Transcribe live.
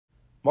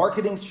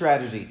Marketing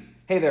strategy.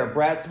 Hey there,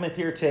 Brad Smith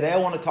here. Today I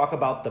want to talk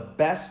about the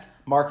best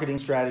marketing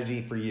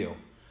strategy for you.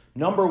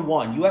 Number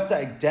one, you have to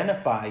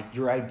identify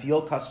your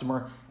ideal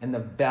customer and the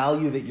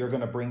value that you're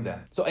going to bring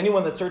them. So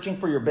anyone that's searching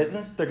for your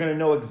business, they're going to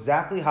know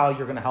exactly how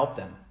you're going to help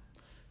them.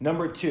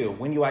 Number two,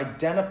 when you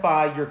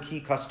identify your key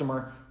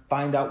customer,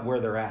 find out where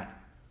they're at.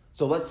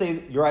 So let's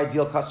say your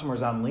ideal customer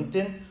is on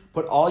LinkedIn,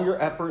 put all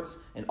your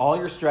efforts and all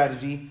your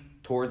strategy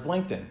towards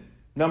LinkedIn.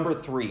 Number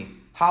three,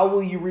 how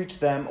will you reach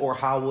them or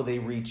how will they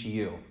reach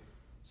you?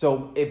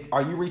 So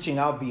are you reaching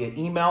out via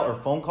email or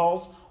phone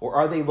calls, or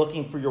are they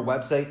looking for your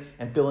website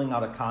and filling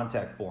out a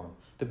contact form?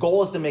 The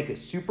goal is to make it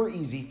super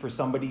easy for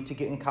somebody to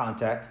get in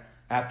contact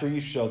after you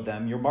showed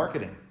them your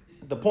marketing.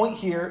 The point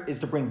here is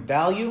to bring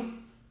value,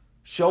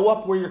 show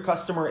up where your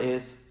customer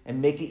is, and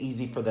make it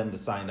easy for them to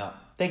sign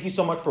up. Thank you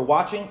so much for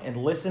watching and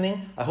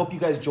listening. I hope you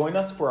guys join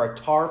us for our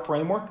TAR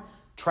framework,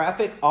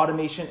 Traffic,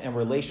 Automation, and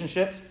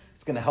Relationships.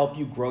 It's going to help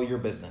you grow your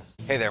business.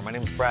 Hey there, my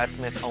name is Brad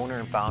Smith, owner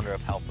and founder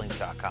of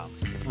HealthLinks.com.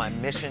 It's my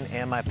mission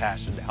and my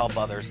passion to help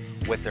others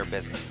with their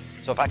business.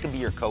 So if I can be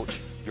your coach,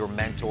 your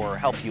mentor, or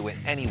help you in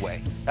any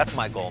way, that's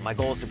my goal. My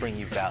goal is to bring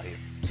you value.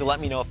 So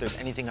let me know if there's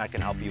anything I can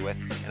help you with,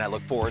 and I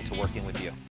look forward to working with you.